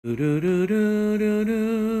Do do do do do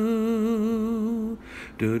do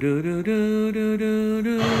do do do do do do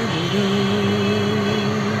do.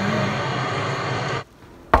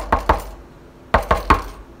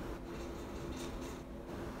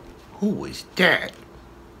 Who was that?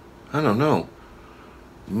 I don't know.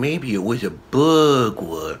 Maybe it was a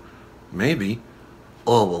burglar. Maybe.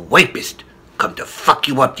 Or a rapist come to fuck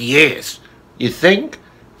you up the ass. You think?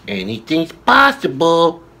 Anything's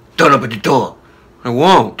possible. Don't open the door. I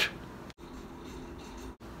won't.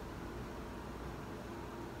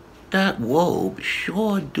 That robe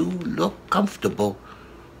sure do look comfortable.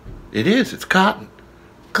 It is, it's cotton.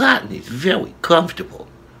 Cotton is very comfortable.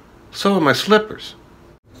 So are my slippers.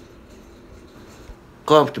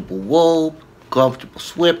 Comfortable robe, comfortable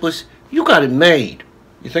slippers. You got it made.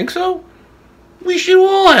 You think so? We should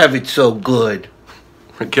all have it so good.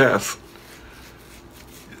 I guess.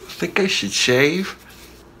 Think I should shave?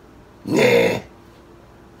 Nah.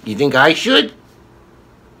 You think I should?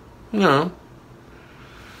 No.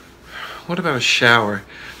 What about a shower?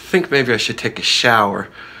 Think maybe I should take a shower.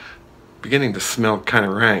 Beginning to smell kind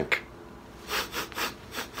of rank.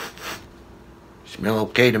 Smell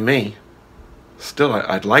okay to me. Still,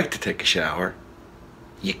 I'd like to take a shower.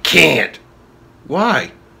 You can't.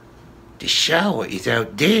 Why? The shower is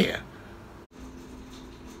out there.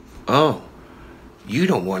 Oh. You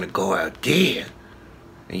don't want to go out there.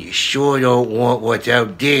 And you sure don't want what's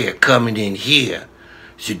out there coming in here.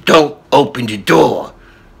 So don't open the door,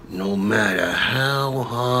 no matter how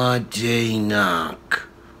hard they knock.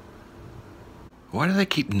 Why do they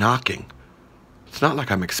keep knocking? It's not like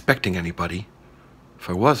I'm expecting anybody. If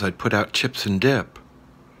I was, I'd put out chips and dip.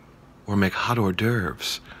 Or make hot hors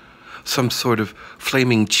d'oeuvres. Some sort of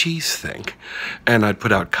flaming cheese thing. And I'd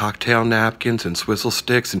put out cocktail napkins and swizzle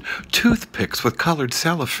sticks and toothpicks with colored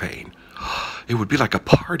cellophane. It would be like a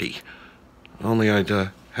party. Only I'd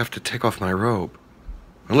have to take off my robe.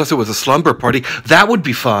 Unless it was a slumber party, that would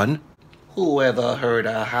be fun. Whoever heard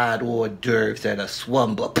of hot hors d'oeuvres at a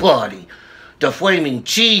slumber party? The flaming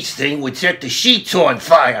cheese thing would set the sheets on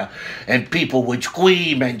fire, and people would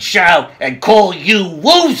scream and shout and call you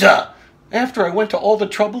loser. After I went to all the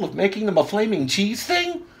trouble of making them a flaming cheese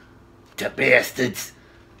thing? The bastards.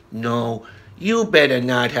 No, you better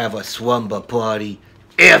not have a slumber party,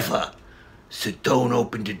 ever. So don't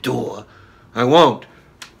open the door. I won't,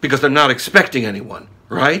 because I'm not expecting anyone,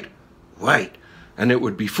 right? Right. And it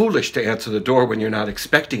would be foolish to answer the door when you're not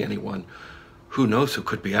expecting anyone. Who knows who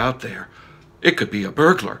could be out there? It could be a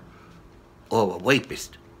burglar. Or a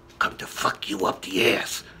rapist come to fuck you up the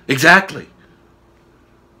ass. Exactly.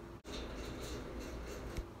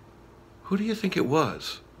 Who do you think it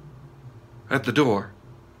was? At the door?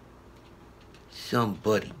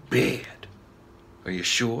 Somebody bad. Are you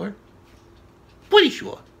sure? Pretty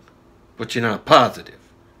sure. But you're not positive.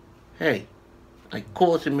 Hey, I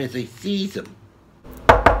calls him as I sees him.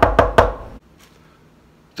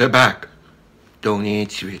 They're back. Don't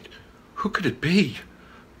answer it. Who could it be?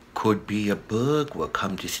 Could be a burglar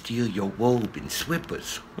come to steal your robe and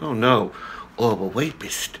slippers. Oh, no. Or a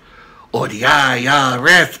rapist. Or the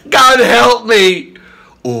IRS. God help me!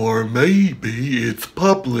 Or maybe it's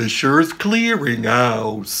Publishers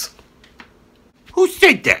Clearinghouse. Who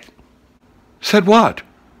said that? Said what?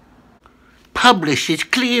 Publishers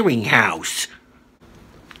Clearinghouse.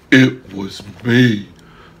 It was me.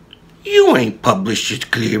 You ain't Publishers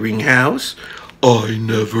Clearinghouse. I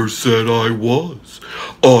never said I was.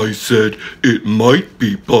 I said it might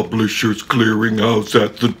be Publishers Clearinghouse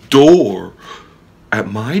at the door.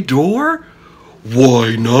 At my door?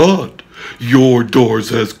 Why not? Your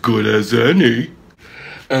door's as good as any.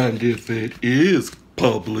 And if it is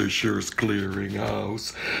Publishers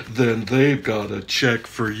Clearinghouse, then they've got a check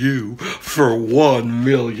for you for $1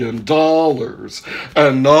 million.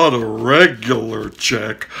 And not a regular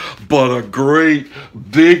check, but a great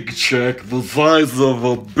big check the size of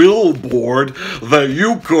a billboard that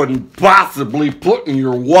you couldn't possibly put in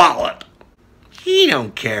your wallet. He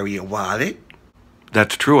don't carry a wallet.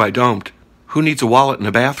 That's true, I don't. Who needs a wallet and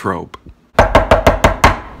a bathrobe?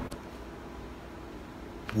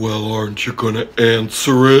 Well, aren't you gonna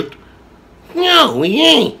answer it? No, he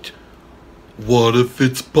ain't. What if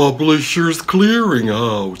it's Publishers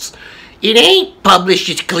Clearinghouse? It ain't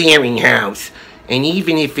Publishers Clearinghouse. And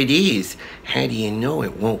even if it is, how do you know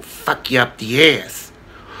it won't fuck you up the ass?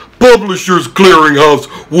 Publishers Clearinghouse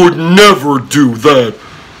would never do that.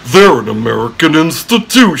 They're an American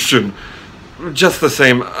institution. Just the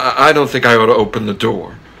same, I don't think I ought to open the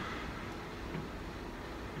door.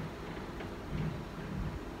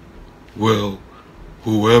 Well,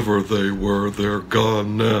 whoever they were, they're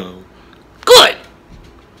gone now. Good.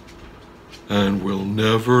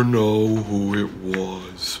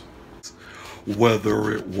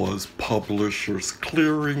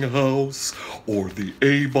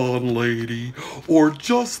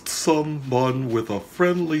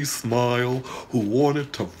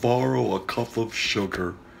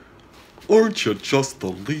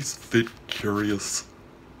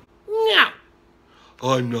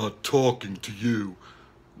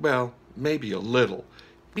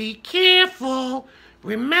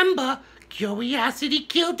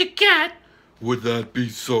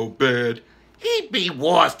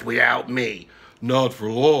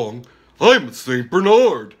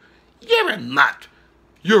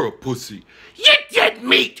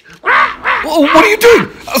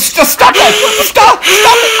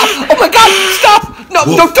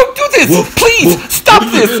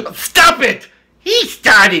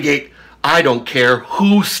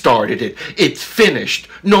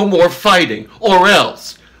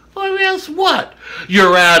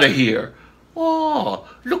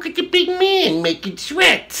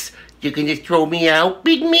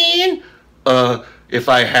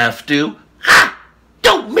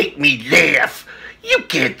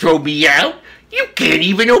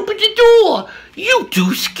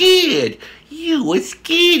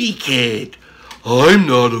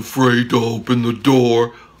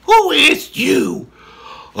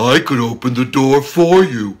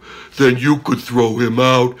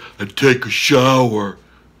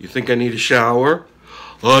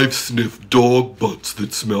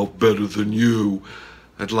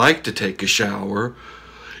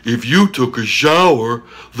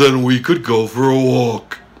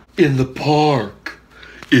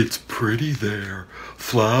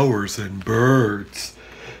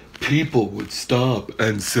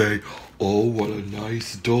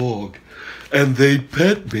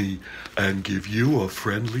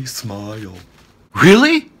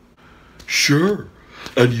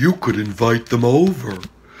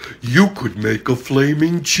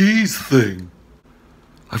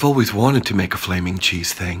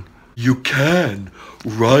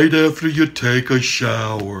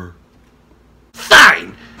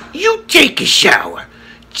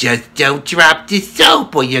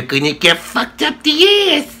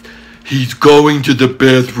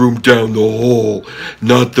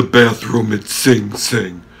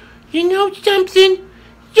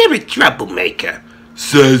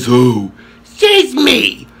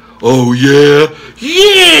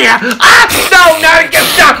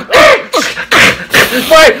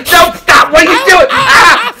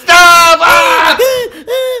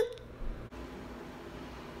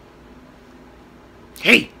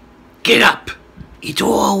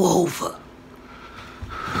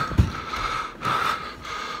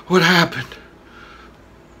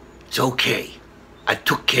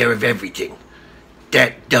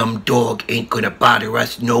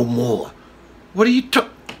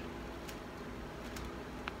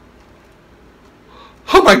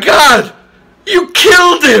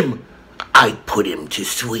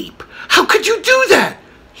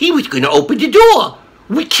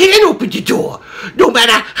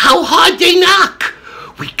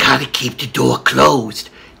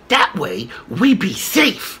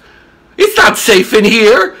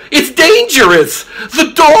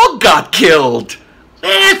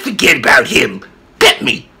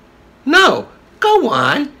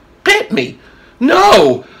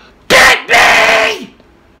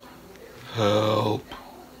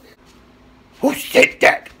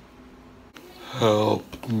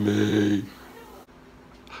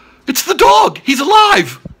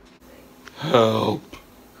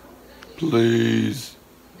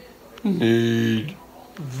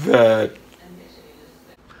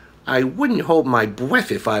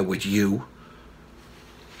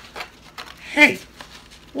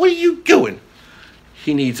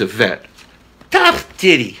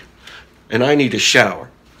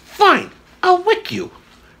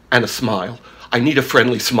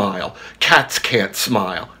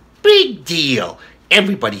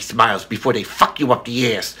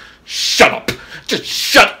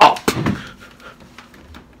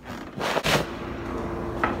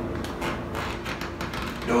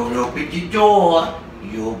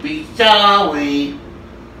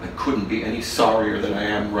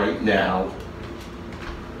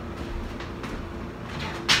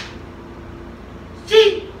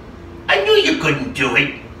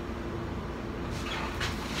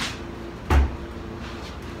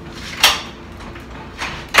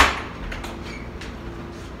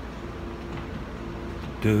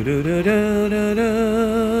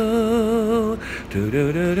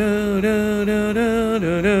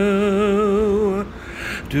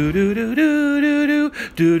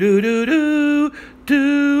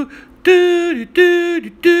 do do do do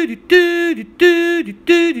do do do do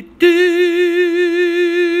do do do.